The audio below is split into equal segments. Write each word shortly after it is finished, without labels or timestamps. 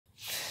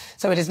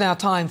So it is now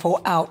time for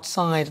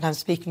Outside, and I'm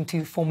speaking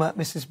to former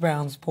Mrs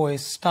Brown's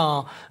Boys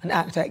star and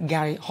actor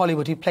Gary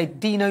Hollywood, who played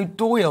Dino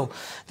Doyle,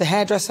 the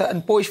hairdresser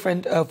and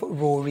boyfriend of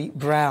Rory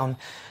Brown.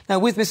 Now,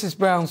 with Mrs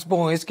Brown's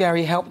Boys,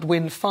 Gary helped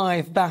win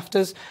 5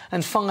 BAFTAs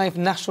and 5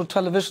 National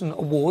Television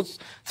Awards,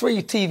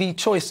 3 TV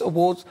Choice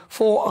Awards,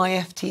 4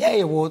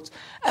 IFTA Awards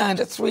and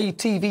 3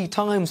 TV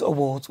Times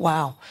Awards.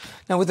 Wow.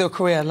 Now, with a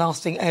career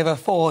lasting over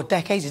 4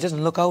 decades, he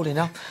doesn't look old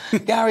enough,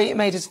 Gary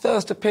made his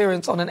first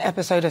appearance on an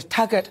episode of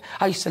Taggart.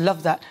 I used to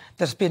love that.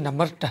 There's been a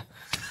murder.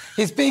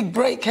 His big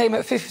break came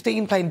at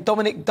 15, playing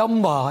Dominic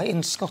Dunbar in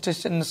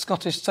the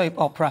Scottish soap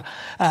opera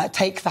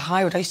Take the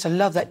High Road. I used to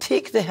love that.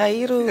 Take the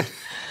High Road.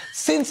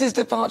 Since his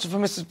departure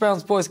from Mrs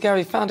Brown's Boys,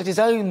 Gary founded his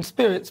own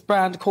spirits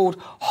brand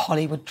called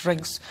Hollywood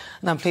Drinks.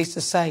 And I'm pleased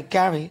to say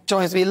Gary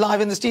joins me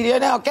live in the studio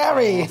now.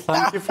 Gary! Oh,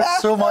 thank you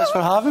so much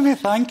for having me.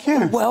 Thank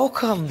you.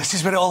 Welcome. This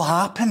is where it all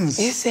happens.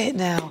 Is it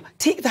now?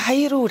 Take the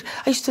High Road.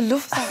 I used to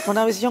love that when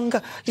I was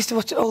younger. I used to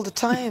watch it all the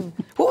time.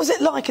 What was it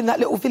like in that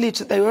little village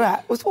that they were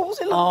at? What was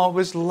it like? Oh, it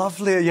was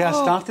lovely. Yeah, I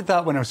started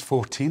that when I was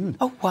 14.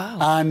 Oh, wow.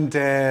 And,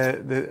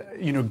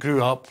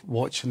 grew up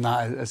watching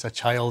that as a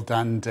child,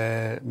 and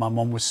my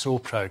mum was so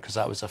proud because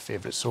that was her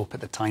favourite soap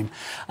at the time.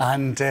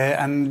 And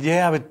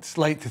yeah, I would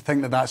like to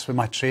think that that's where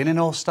my training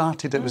all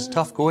started. It was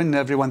tough going.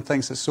 Everyone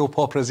thinks that soap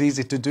opera is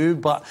easy to do,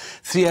 but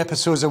 3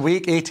 episodes a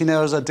week, 18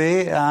 hours a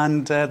day,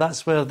 and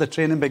that's where the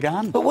training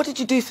began. But what did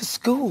you do for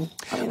school?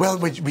 Well,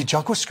 we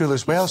juggle school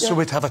as well, so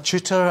we'd have a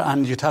tutor,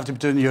 and you'd have to be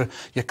doing your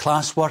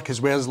classwork as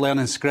well as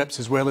learning scripts,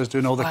 as well as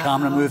doing all the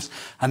camera moves,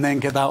 and then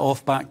get that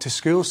off back to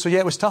school. So, yeah,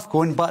 it was tough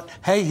going, but,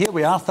 hey, here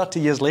we are, 30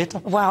 years later.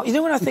 Wow. You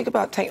know, when I think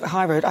about Take the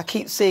High Road, I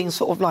keep seeing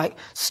sort of like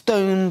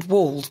stoned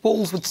walls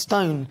with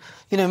stone,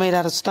 you know, made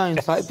out of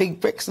stones, like big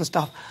bricks and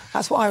stuff.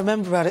 That's what I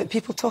remember about it.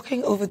 People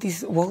talking over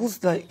these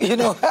walls, like, you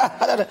know.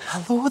 I don't know.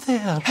 Hello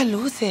there.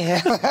 Hello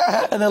there.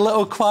 And their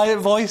little quiet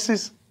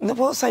voices.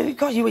 Well, so,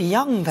 God, you were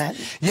young then.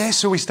 Yeah,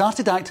 so we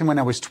started acting when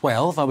I was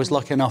 12. I was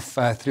lucky enough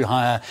through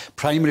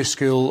primary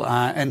school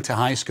into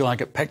high school. I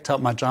got picked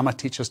up. My drama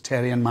teachers,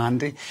 Terry and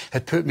Mandy,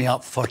 had put me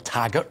up for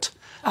Taggart.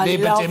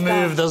 Maybe to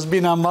move, there's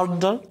been a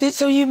murder.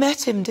 So you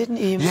met him, didn't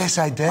you? Yes,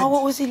 I did. Oh,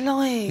 what was he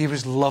like? He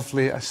was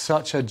lovely,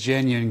 such a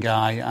genuine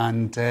guy,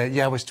 and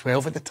yeah, I was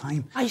 12 at the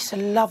time. I used to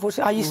love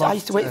watching. I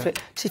used to wait for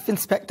it. Chief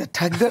Inspector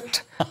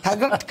Taggart.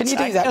 Taggart, can you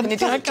do that? Can you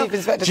do that, Chief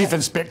Inspector? Chief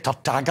Inspector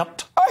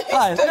Taggart.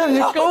 There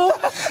you go.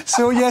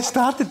 So yeah,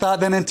 started that,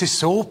 then into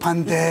soap,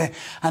 and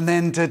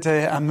then did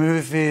a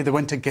movie, The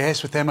Winter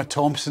Guest, with Emma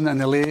Thompson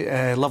and the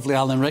late, lovely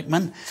Alan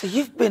Rickman. So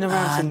you've been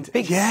around some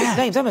big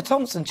names. Emma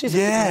Thompson, she's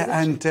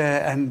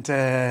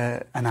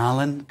and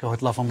Alan,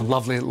 God love him,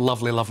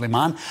 lovely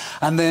man.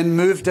 And then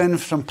moved in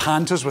from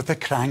Pantos with the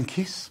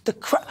Crankies.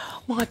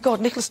 My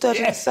God, Nicola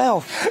Sturgeon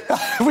herself.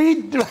 we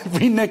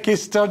Nicky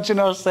Sturgeon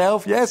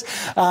herself, yes.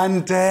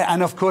 And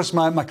of course,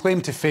 my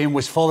claim to fame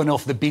was falling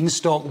off the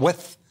beanstalk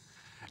with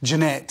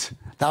Jeanette.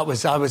 I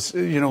was,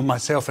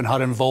 myself and her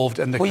involved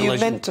in the collision. Were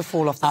you meant to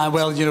fall off the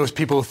well,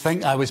 people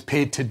think I was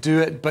paid to do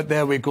it, but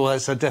there we go,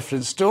 that's a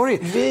different story.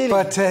 Really?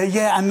 But,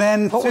 yeah, and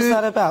then... What was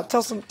that about?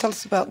 Tell us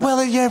about that.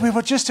 Well, yeah,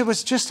 it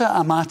was just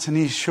a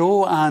matinee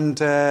show, and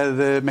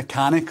the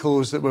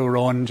mechanicals that we were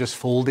on just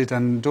folded,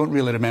 and don't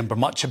really remember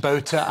much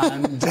about it,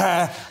 and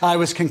I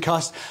was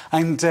concussed.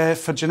 And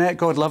for Jeanette,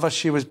 God love her,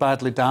 she was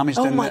badly damaged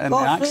in the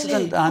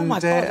accident. Really? And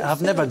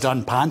I've never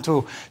done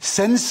panto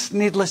since,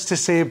 needless to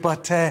say,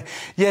 but,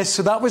 yes,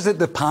 so that was at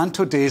the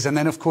Panto days, and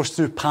then, of course,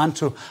 through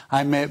Panto,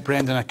 I met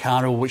Brendan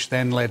O'Carroll, which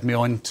then led me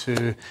on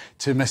to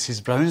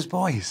Mrs Brown's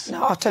Boys.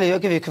 No, I'll tell you, I'll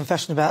give you a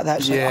confession about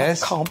that.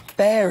 Yes. I can't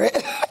bear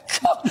it.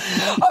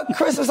 At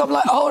Christmas, I'm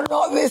like, oh,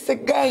 not this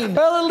again.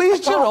 Well, at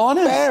least you're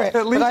honest. Bear it.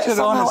 At least but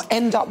you're honest. I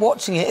end up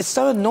watching it. It's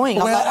so annoying.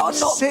 Well, I'm like, oh,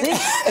 not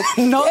this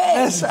again. Not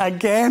this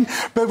again.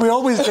 But we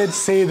always did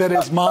say that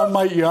it's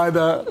Marmite. You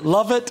either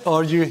love it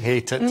or you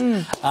hate it.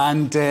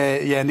 And,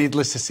 yeah,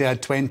 needless to say, I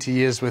had 20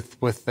 years with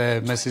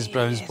Mrs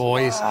Brown's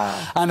Boys.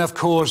 Wow. And, of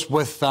course,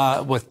 with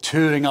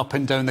touring up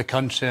and down the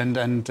country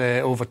and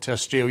over to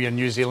Australia and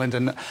New Zealand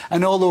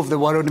and all over the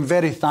world, and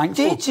very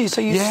thankful. Did you? So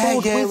you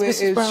toured with Mrs Brown's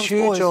Boys? It was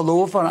huge all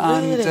over,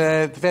 really?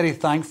 And very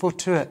thankful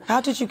to it.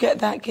 How did you get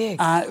that gig?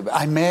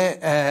 I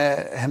met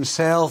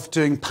himself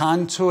doing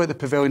Panto at the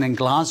Pavilion in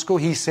Glasgow.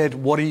 He said,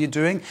 what are you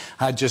doing?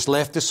 I had just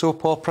left the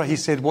soap opera. He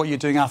said, what are you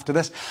doing after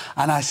this?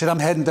 And I said, I'm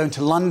heading down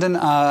to London.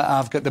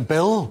 I've got the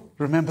bill.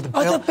 Remember the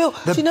bill? Oh, the bill.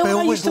 The Do you know bill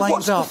when I used to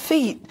watch the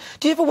feet?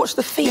 Do you ever watch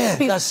the feet? Yeah,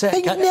 that's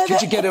it.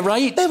 Could you get it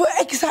right? They were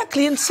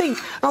exactly in sync.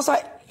 And I was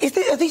like,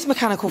 are these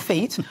mechanical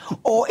feet?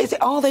 Or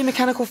are they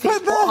mechanical feet?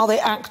 Or are they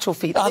actual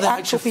feet? Are they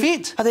actual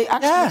feet? Are they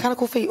actual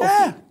mechanical feet or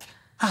feet?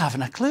 I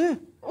haven't a clue.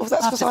 Well,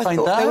 that's what I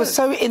thought. They were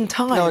so in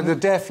time.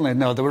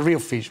 No, they were real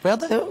feet, were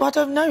they? I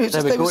don't know. It's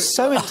just they were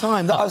so in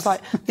time that I was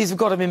like, these have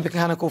got to be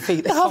mechanical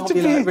feet. They can't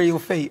be like real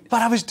feet.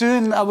 But I was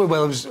doing, I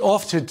was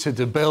off to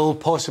the bill,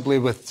 possibly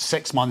with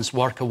 6 months'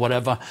 work or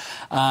whatever,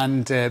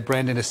 and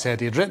Brendan has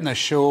said he'd written a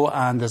show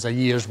and there's a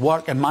year's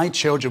work, and my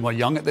children were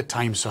young at the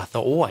time, so I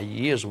thought, oh, a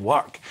year's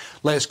work,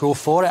 let's go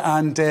for it.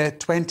 And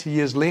 20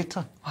 years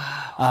later,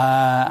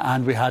 Wow.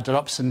 And we had our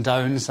ups and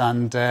downs,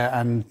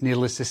 and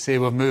needless to say,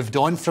 we've moved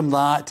on from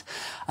that.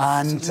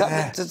 And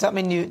does that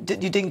mean you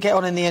didn't get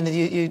on in the end?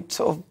 You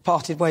sort of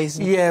parted ways?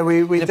 Yeah,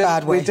 we in a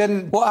bad way. We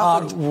didn't what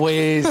part happened?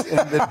 ways in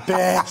the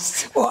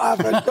best. What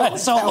happened?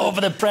 It's all over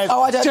the press.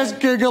 Oh, I don't Just know.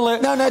 Google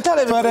it. No, tell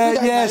it. But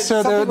yeah,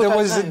 so there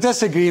was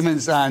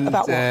disagreements, and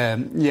about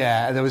what?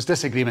 yeah, there was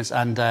disagreements,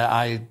 and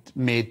I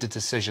made the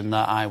decision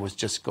that I was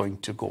just going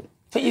to go.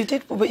 But you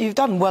did. But you've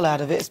done well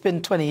out of it. It's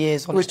been 20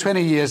 years. It was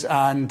 20 years,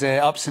 and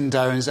ups and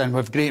downs, and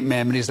with great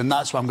memories, and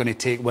that's what I'm going to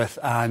take with.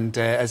 And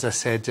as I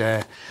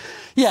said,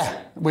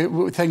 yeah,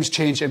 things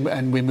change,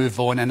 and we move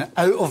on. And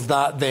out of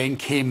that, then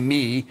came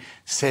me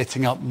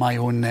setting up my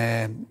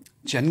own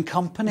gin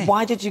company.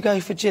 Why did you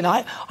go for gin?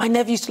 I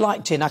never used to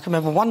like gin. I can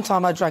remember one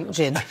time I drank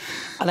gin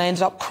and I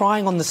ended up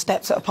crying on the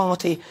steps at a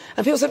party.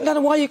 And people said,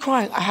 Nana, why are you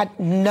crying? I had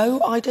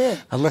no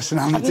idea. Listen,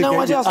 I had no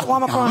idea. I was like, why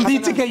am I crying? I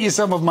need to get you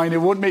some of mine. It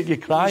won't make you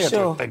cry. Sure.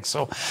 I don't think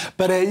so.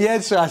 But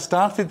yeah, so I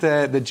started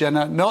the gin.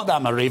 Not that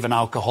I'm a raving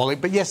alcoholic,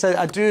 but yes,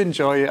 I do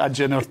enjoy a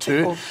gin or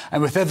two.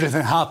 And with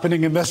everything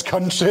happening in this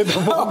country at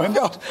the moment,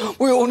 oh God,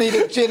 we all need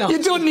a gin.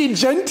 You don't need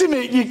gin to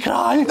make you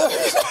cry.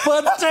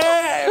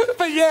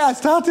 But yeah, I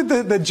started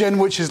the gin,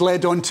 which has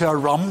led on to a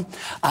rum,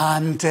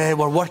 and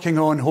we're working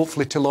on,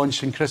 hopefully, to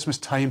launch in Christmas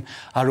time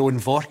our own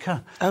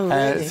vodka. Oh,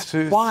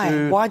 really?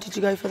 Why did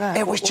you go for that?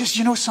 It was just,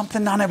 you know,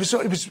 something, Nana. It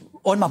was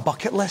on my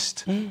bucket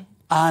list,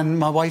 and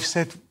my wife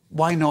said,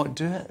 why not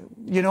do it?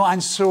 You know,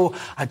 and so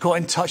I got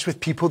in touch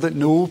with people that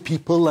know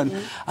people, and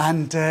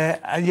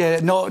yeah,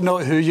 not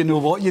who you know,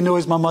 what you know,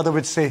 as my mother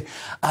would say.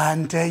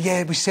 And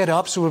yeah, we set it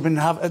up. So we've been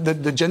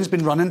the gin's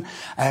been running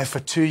for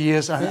 2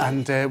 years,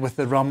 and with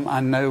the rum,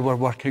 and now we're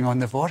working on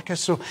the vodka.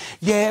 So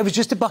yeah, it was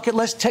just a bucket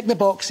list, tick the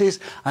boxes,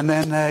 and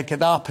then get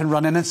that up and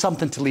running, and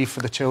something to leave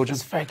for the children.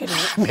 That's very good.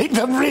 Make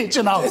them rage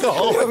in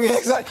alcohol. Yeah,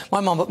 exactly.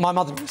 My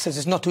mother says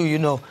it's not who you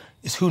know,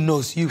 it's who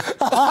knows you.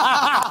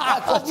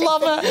 I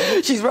love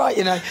it. She's right,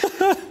 you know.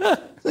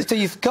 So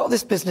you've got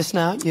this business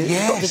now. You've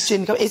got the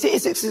gin. Is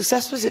it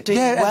successful? Is it doing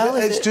well?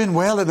 It's doing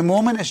well at the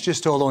moment. It's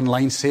just all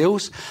online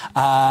sales,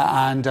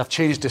 and I've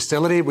changed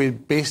distillery. We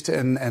based it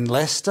in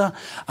Leicester,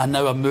 and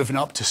now I'm moving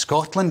up to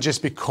Scotland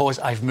just because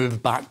I've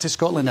moved back to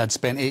Scotland. I'd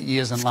spent 8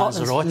 years in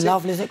Lanzarote.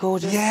 Lovely, is it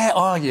gorgeous? Yeah,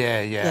 oh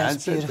yeah.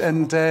 It's beautiful.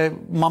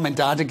 And Mum and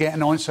Dad are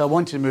getting on, so I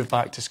wanted to move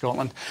back to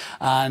Scotland,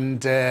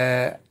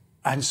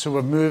 and so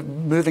we're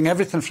moving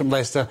everything from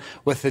Leicester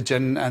with the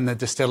gin and the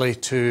distillery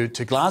to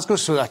Glasgow,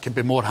 so that I can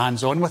be more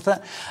hands-on with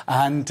it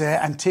and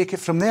take it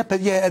from there. But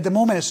yeah, at the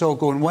moment it's all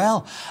going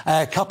well.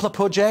 A couple of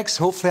projects.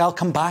 Hopefully I'll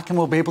come back and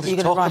we'll be able to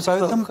talk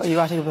about them. Are you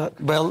writing a book?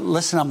 Well,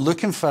 listen, I'm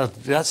looking for...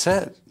 That's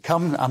it.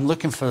 I'm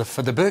looking for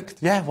the book.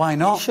 Yeah, why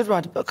not? You should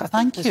write a book.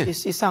 Thank you.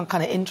 You sound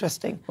kind of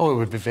interesting. Oh, it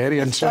would be very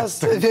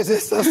interesting.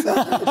 Especially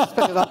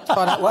to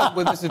find out what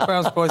with Mrs.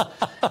 Brown's Boys.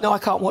 No, I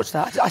can't watch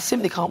that. I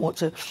simply can't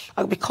watch it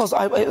because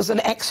it was an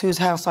ex whose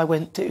house I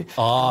went to.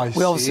 Oh,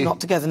 We're obviously not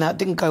together now. It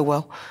didn't go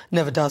well.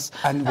 Never does.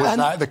 And was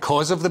that the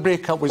cause of the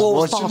breakup? Was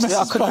watching Mrs.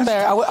 I couldn't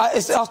bear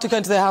it. After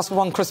going to their house for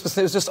one Christmas,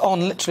 it was just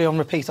literally on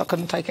repeat. I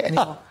couldn't take it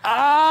anymore.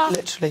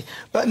 Literally.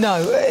 But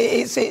no,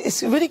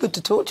 it's really good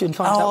to talk to you and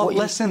find out what you...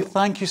 Listen,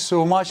 thank you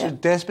so much. Yeah.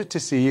 Desperate to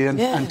see you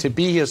and to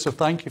be here, so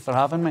thank you for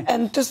having me.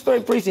 And just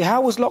very briefly,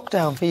 how was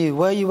lockdown for you?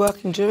 Were you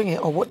working during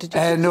it, or what did you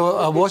do? No,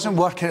 I wasn't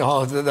working.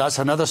 Oh, that's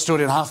another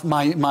story and a half.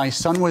 My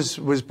son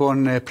was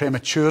born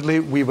prematurely.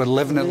 We were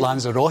living at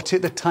Lanzarote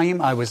at the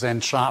time. I was then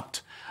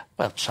trapped,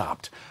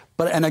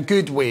 but in a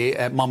good way,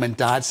 at Mum and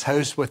Dad's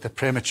house with a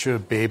premature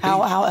baby.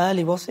 How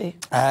early was he?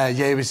 Yeah,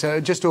 he was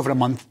just over a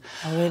month.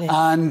 Oh, really?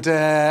 And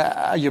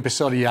you'll be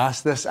sorry you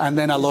asked this. And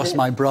then I lost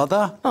my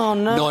brother. Oh,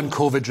 no.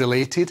 Non-COVID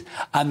related.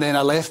 And then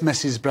I left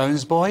Mrs.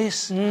 Brown's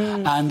Boys.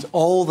 And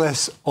all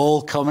this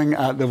coming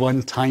at the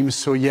one time.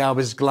 So, yeah, I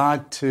was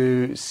glad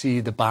to see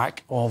the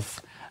back of...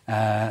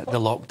 the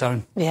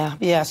lockdown.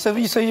 Yeah. So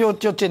your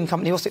gin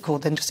company, what's it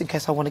called then, just in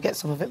case I want to get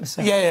some of it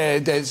myself? Yeah,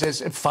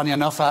 it's funny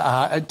enough,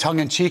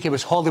 tongue-in-cheek, it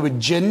was Hollywood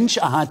Ginge.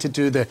 I had to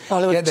do get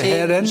the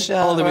hair in,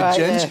 Hollywood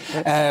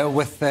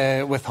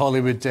Ginge, with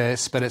Hollywood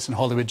spirits and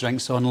Hollywood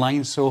drinks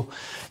online. So,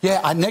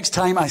 yeah, next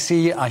time I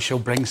see you, I shall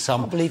bring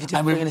some. I can't believe you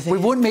didn't bring anything. We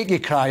won't make you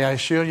cry, I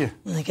assure you.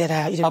 Get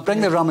out. I'll bring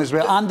the rum as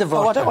well, and the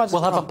vodka.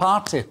 We'll have a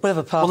party. We'll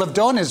have a party. We'll have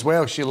Dawn as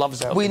well. She loves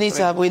it.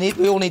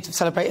 We all need to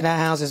celebrate in our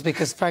houses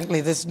because,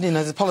 frankly, there's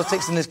the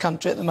politics in this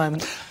country at the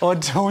moment. Oh,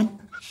 don't.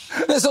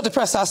 Let's not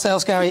depress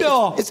ourselves, Gary.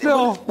 No.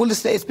 Well,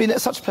 listen, it's been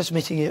such a pleasure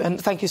meeting you,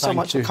 and thank you so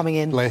much for coming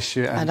in. Bless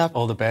you, and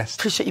all the best.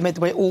 Appreciate you made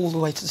the way all the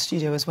way to the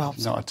studio as well.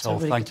 Not at all.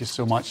 Really thank you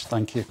so much.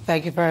 Thank you.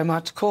 Thank you very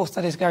much. Of course,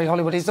 that is Gary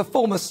Hollywood. He's a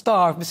former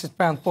star of Mrs.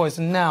 Brown's Boys,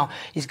 and now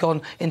he's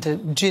gone into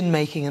gin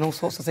making and all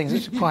sorts of things,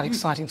 which is quite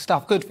exciting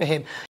stuff. Good for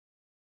him.